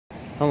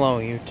Hello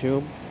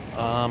YouTube.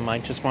 I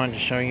just wanted to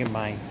show you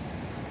my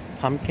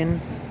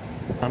pumpkin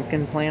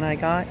plant I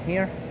got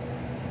here.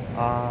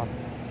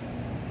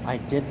 I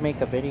did make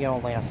a video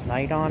last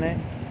night on it,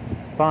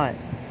 but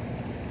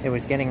it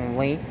was getting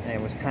late and it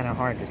was kind of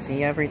hard to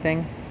see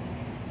everything.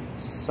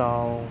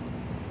 So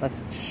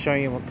let's show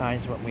you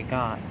guys what we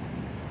got.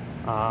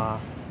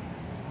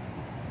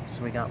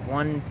 So we got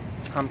one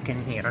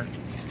pumpkin here.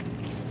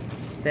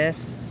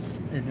 This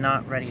is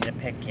not ready to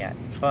pick yet,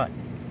 but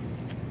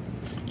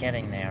it's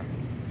getting there.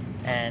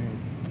 And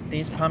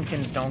these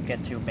pumpkins don't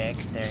get too big.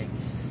 They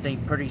stay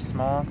pretty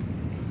small.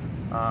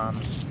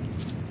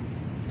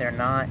 They're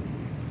not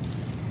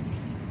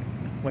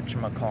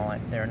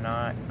whatchamacallit. They're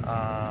not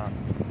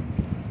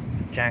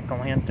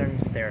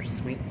jack-o'-lanterns. They're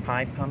sweet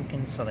pie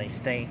pumpkins, so they're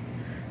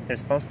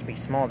supposed to be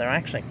small. They're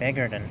actually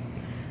bigger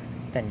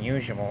than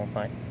usual,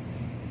 but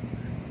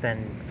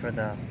than for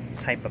the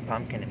type of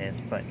pumpkin it is,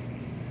 but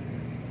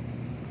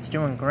it's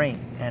doing great,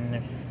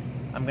 and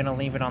I'm gonna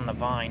leave it on the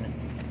vine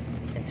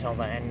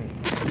until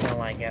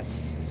I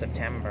guess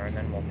September, and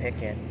then we'll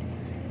pick it,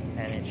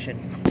 and it should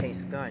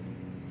taste good.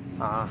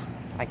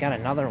 I got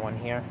another one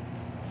here.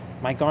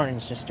 My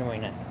garden's just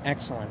doing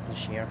excellent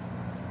this year.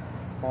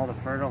 All the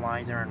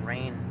fertilizer and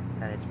rain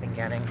that it's been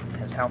getting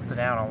has helped it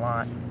out a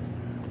lot.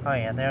 Oh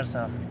yeah, there's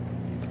a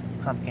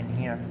pumpkin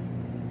here.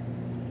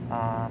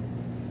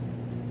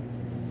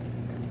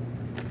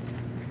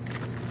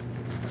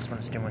 This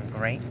one's doing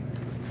great.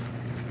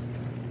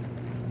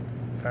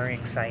 Very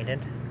excited.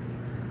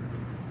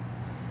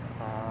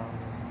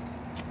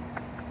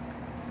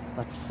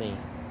 Let's see.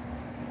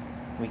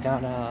 We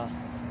got a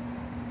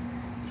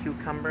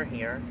cucumber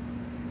here.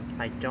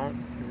 I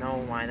don't know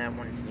why that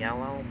one's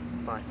yellow,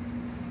 but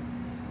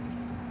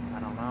I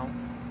don't know.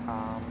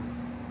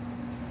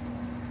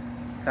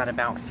 Got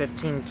about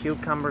 15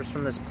 cucumbers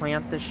from this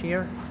plant this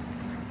year.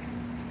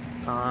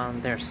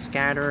 They're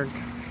scattered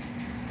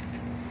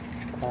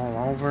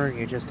all over.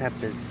 You just have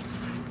to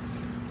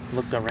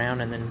look around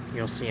and then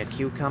you'll see a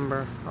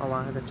cucumber a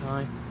lot of the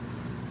time.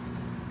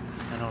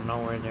 I don't know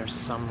where there's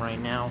some right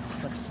now.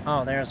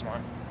 Oh, there's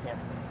one. Yeah.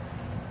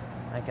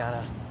 I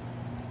gotta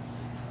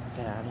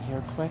get out of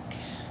here quick.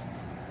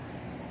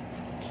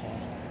 Okay.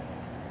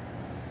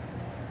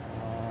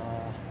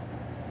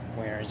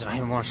 Where is it? I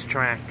lost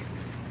track.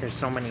 There's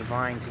so many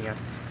vines here.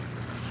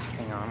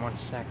 Hang on one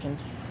second.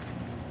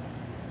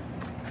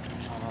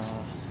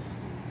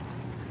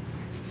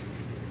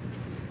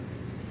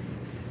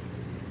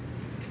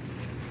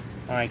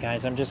 Alright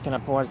guys, I'm just gonna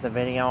pause the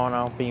video and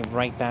I'll be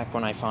right back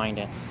when I find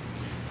it.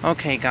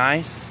 Okay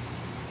guys,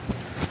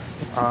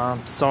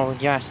 so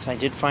yes, I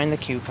did find the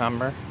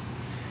cucumber.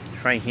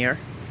 It's right here.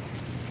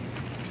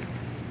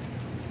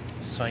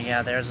 So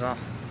yeah, there's a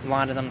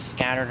lot of them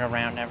scattered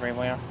around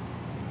everywhere.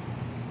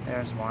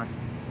 There's one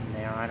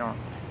there.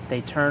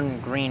 They turn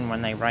green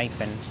when they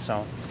ripen,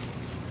 so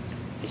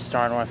they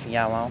start off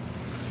yellow.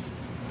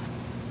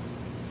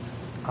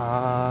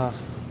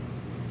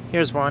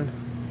 Here's one.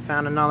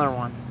 Found another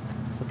one.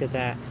 Look at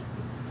that.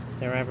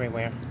 They're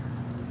everywhere.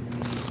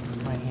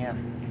 Right here.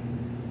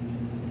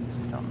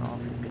 Don't know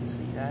if you can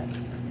see that.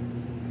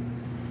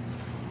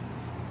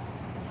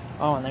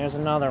 Oh, and there's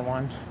another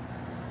one.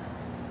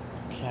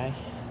 Okay.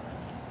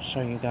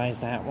 Show you guys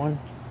that one.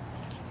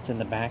 It's in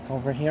the back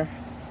over here.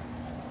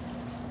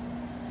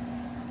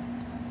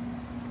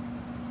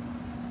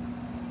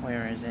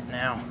 Where is it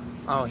now?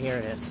 Oh, here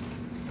it is.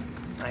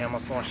 I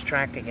almost lost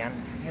track again.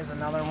 Here's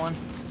another one.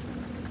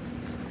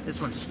 This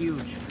one's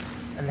huge.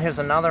 And there's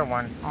another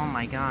one. Oh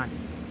my god.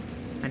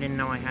 I didn't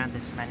know I had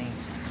this many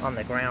on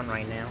the ground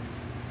right now.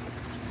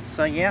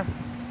 So yeah,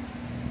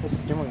 this is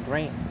doing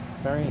great.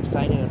 Very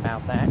excited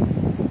about that.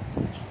 And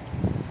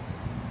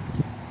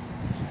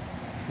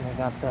I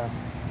got the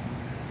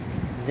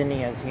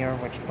zinnias here,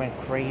 which went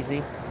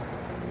crazy.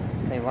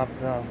 They love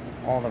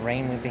all the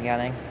rain we've been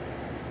getting.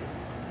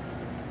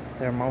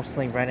 They're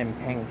mostly red and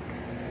pink,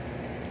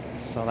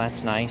 so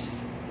that's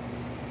nice.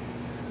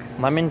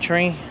 Lemon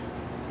tree.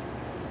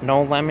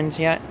 No lemons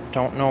yet,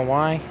 don't know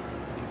why.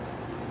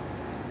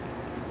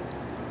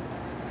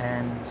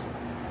 And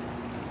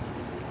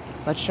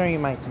let's show you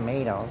my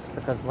tomatoes,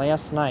 because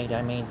last night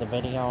I made the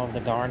video of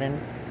the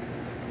garden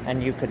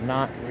and you could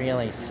not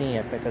really see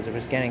it because it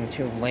was getting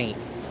too late.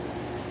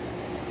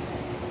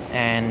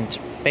 And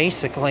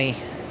basically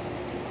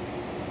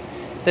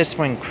this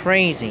went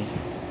crazy.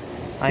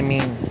 I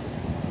mean,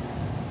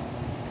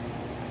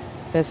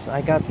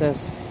 I got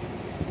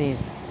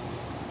these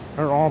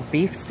are all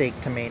beefsteak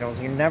tomatoes.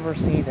 You never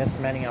see this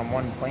many on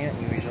one plant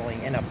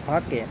usually, in a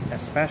bucket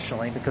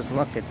especially, because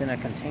look, it's in a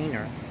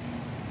container.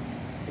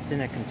 It's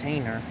in a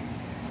container.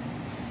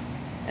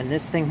 And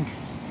this thing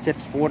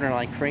sips water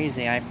like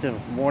crazy. I have to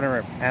water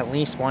it at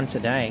least once a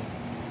day.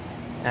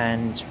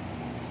 And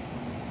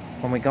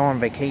when we go on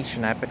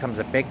vacation, that becomes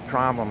a big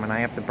problem and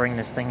I have to bring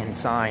this thing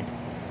inside.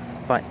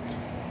 But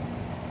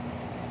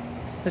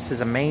this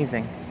is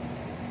amazing.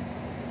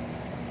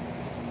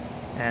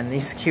 And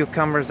these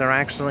cucumbers are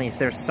actually,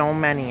 there's so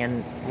many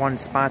in one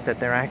spot that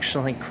they're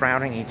actually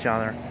crowding each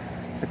other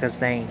because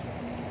they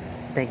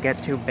they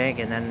get too big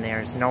and then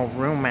there's no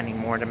room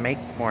anymore to make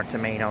more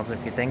tomatoes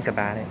if you think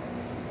about it.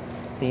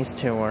 These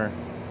two are,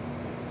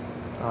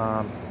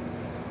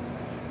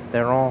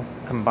 they're all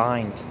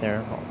combined.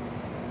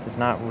 There's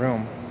not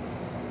room.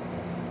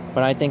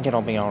 But I think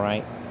it'll be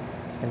alright.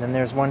 And then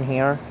there's one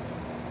here.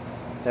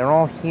 They're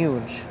all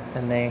huge,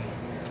 and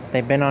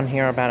they've been on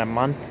here about a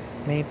month,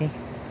 maybe?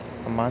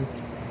 A month.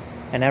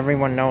 And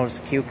everyone knows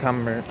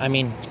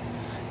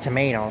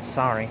tomatoes,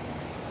 sorry.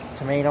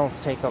 Tomatoes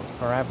take up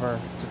forever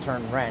to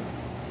turn red.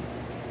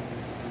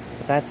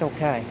 But that's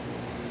okay.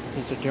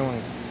 These are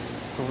doing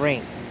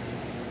great.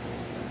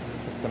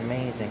 Just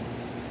amazing.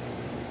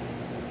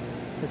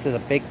 This is a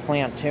big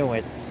plant too.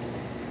 It's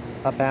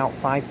about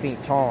 5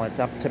 feet tall. It's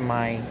up to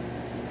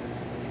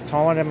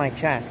taller than my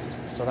chest.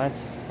 So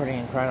that's pretty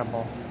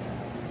incredible.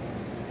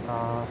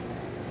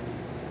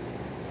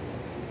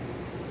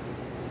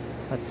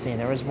 Let's see,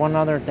 there was one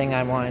other thing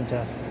I wanted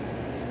to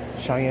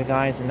show you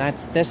guys, and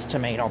that's this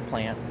tomato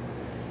plant,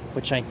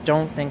 which I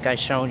don't think I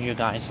showed you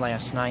guys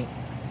last night.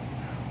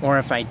 Or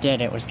if I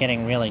did, it was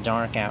getting really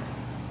dark out.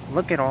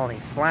 Look at all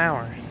these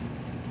flowers.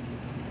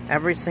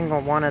 Every single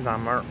one of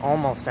them, or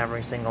almost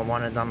every single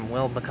one of them,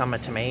 will become a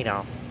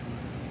tomato.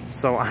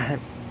 So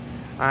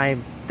I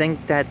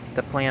think that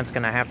the plant's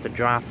gonna have to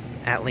drop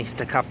at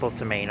least a couple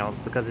tomatoes,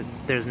 because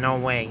there's no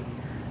way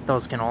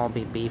those can all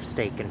be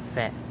beefsteak and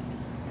fit.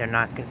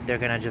 They're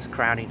gonna just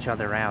crowd each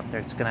other out.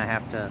 It's gonna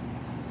have to,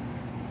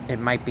 it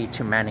might be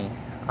too many.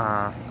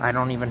 I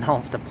don't even know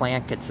if the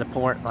plant could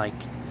support like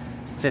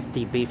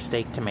 50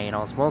 beefsteak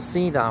tomatoes. We'll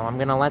see though. I'm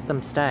gonna let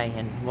them stay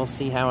and we'll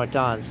see how it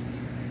does.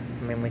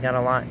 I mean, we got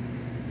a lot.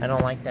 I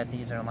don't like that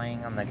these are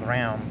laying on the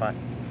ground,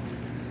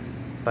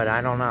 but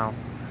I don't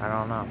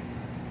know.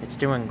 It's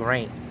doing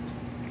great.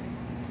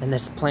 And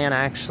this plant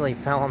actually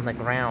fell on the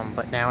ground,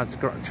 but now it's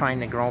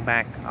trying to grow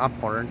back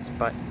upwards,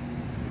 but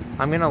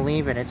I'm gonna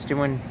leave it. It's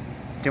doing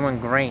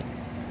great.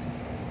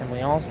 And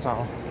we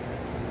also,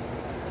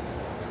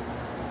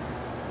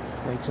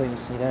 wait till you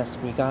see this,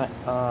 we got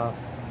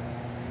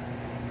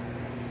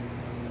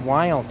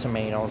wild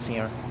tomatoes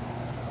here.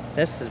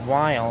 This is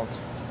wild.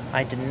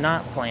 I did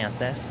not plant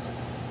this.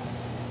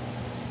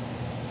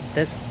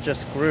 This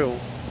just grew.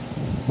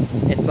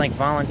 It's like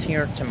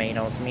volunteer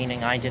tomatoes,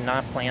 meaning I did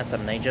not plant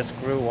them. They just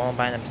grew all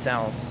by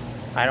themselves.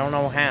 I don't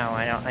know how.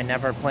 I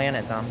never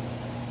planted them.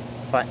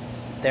 But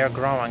they're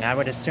growing. I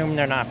would assume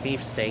they're not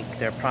beefsteak.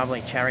 They're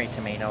probably cherry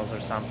tomatoes or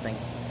something.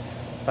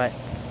 But,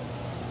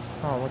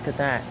 oh, look at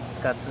that. It's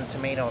got some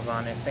tomatoes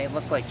on it. They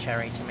look like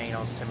cherry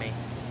tomatoes to me.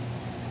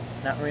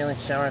 Not really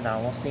sure though.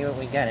 We'll see what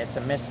we get. It's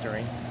a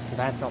mystery. So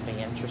that'll be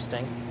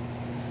interesting.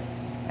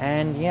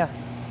 And yeah,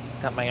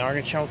 got my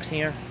artichokes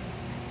here.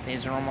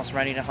 These are almost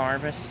ready to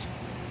harvest.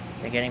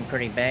 They're getting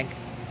pretty big,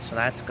 so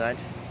that's good.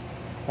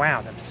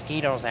 Wow, the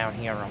mosquitoes out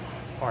here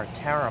are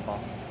terrible.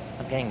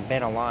 I'm getting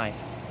bit alive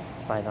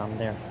by them.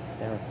 They're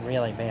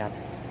really bad.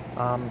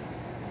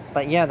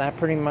 But yeah, that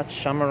pretty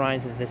much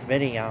summarizes this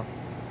video.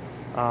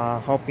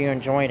 Hope you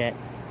enjoyed it.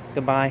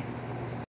 Goodbye.